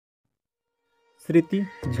Sriti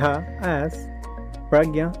Jha as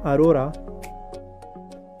Pragya Arora,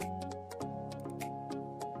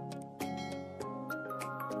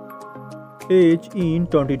 age in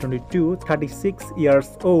 2022, 36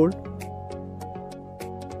 years old.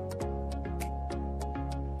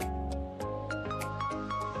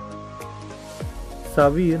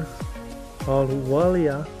 Savir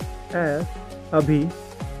Aliya as Abhi,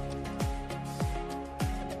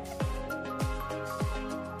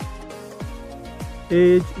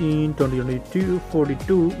 age in 2022,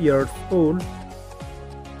 42 years old.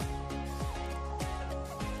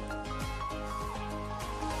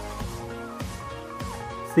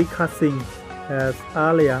 Sikha Singh as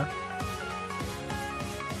Aliya,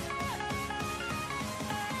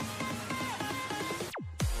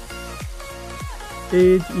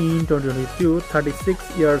 age in 2022,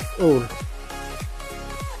 36 years old.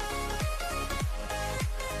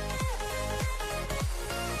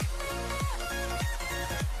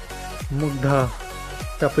 Mugdha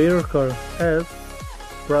Tapirkar as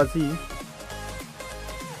Prachi,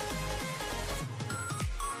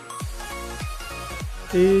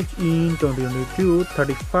 age in 2022,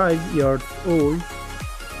 35 years old.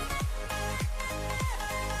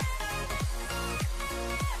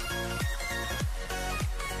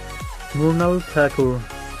 Murnal Thakur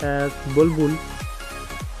as Bulbul,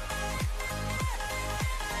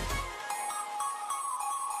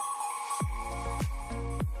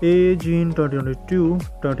 age in 2022,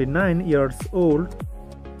 29 years old.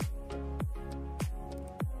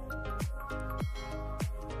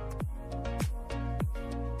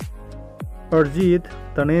 Arjit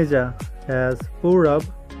Taneja as Purab,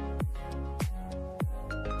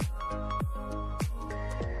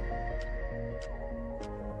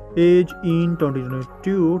 age in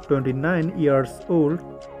 2022, 29 years old.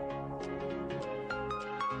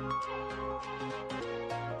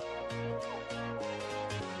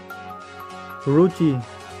 Ruchi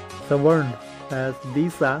Savarn as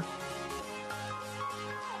Disa,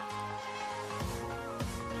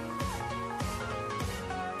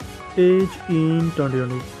 age in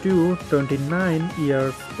 2022, 29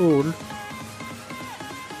 years old.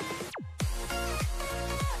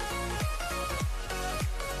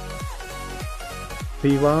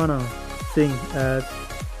 Vivana Singh as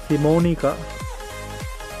Simonika,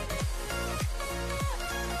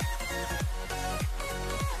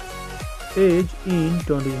 age in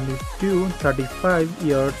 2022, 35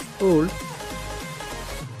 years old.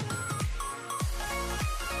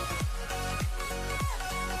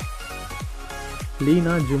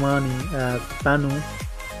 Leena Jumani as Tanu,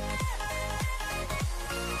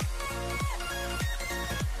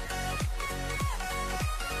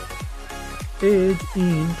 age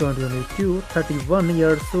in 2022, 31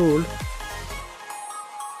 years old.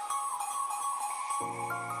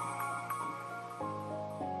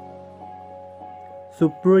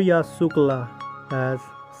 Supriya Shukla as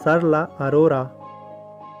Sarla Arora,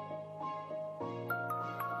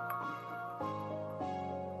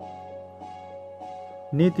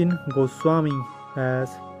 Nitin Goswami as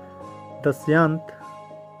Dasyant,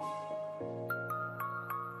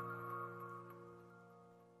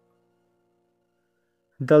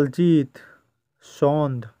 Daljit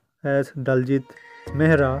Shond as Daljit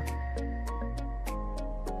Mehra,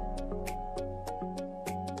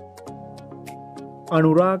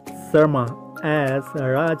 Anurag Sharma as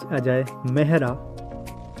Raj Ajay Mehra,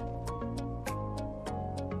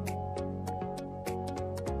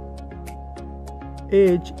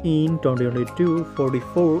 age in 2022,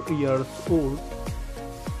 44 years old.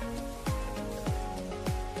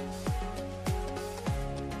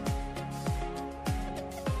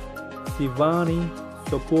 Shivani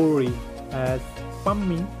Sopori as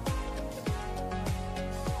Pammi,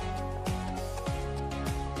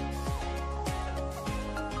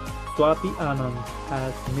 Swati Anand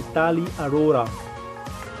as Mitali Arora,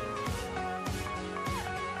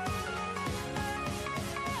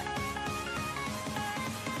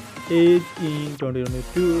 age in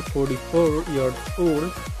 2022, 44 years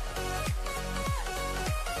old.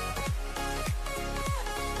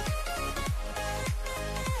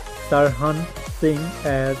 Sarhan Singh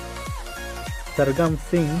as Sargam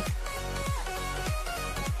Singh,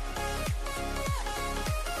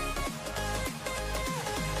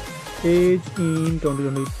 age in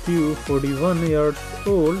 2022, 41 years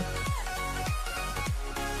old.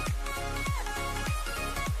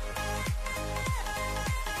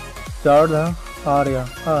 Chardha Arya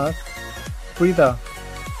as Prita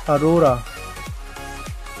Arora,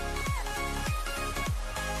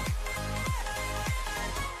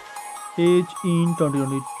 age in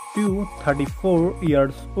 2022, 34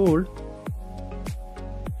 years old.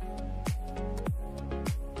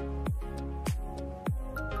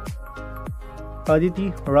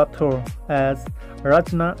 Aditi Rathore as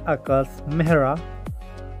Rachna Akash Mehra,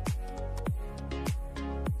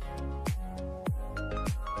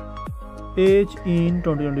 age in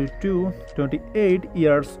 2022, 28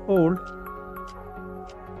 years old.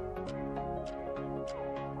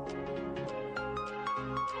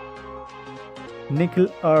 Nikhil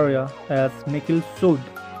Arya as Nikhil Sood,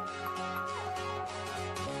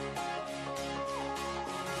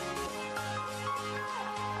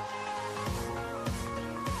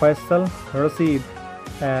 Faisal Rashid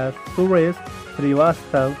as Suresh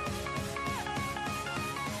Srivastav,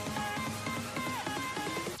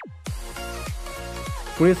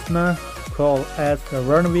 Krishna Kaul as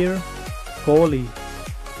Ranbir Kohli,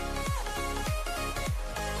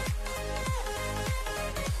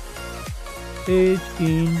 age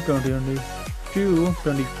in 2022,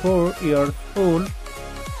 24 years old.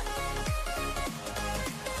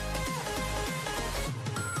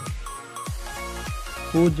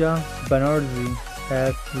 Pooja Banerjee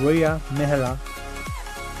as Riya Mehra,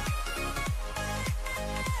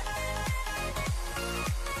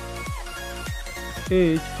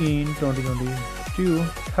 age in 2022,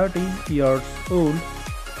 30 years old.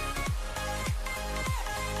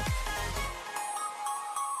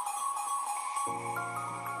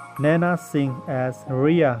 Naina Singh as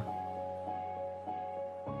Riya,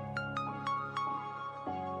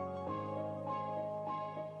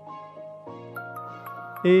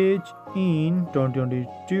 age in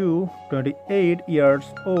 2022, 28 years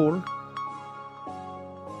old.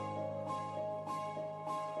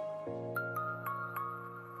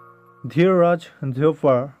 Dheeraj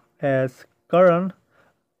Jofar as Karan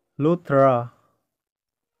Luthra,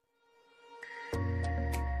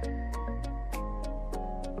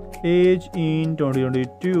 age in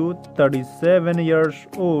 2022, 37 years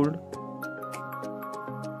old.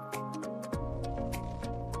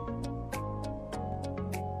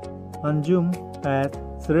 Anjum as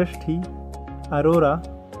Srishti Arora,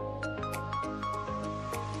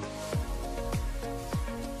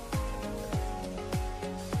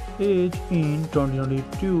 age in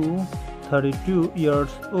 2022, 32 years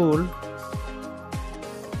old.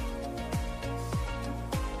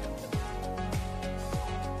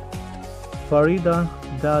 Farida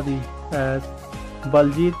Dadi as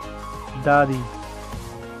Baljit Dadi,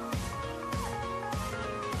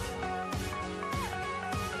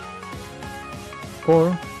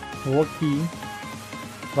 Kor Waki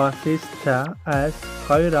Vasistha as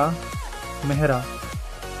Kaira Mehra,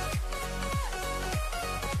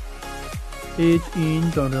 age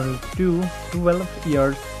in 2022, 12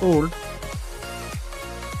 years old.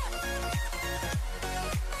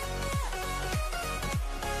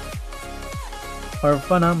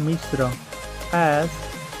 Arpana Mishra as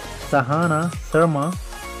Sahana Sharma,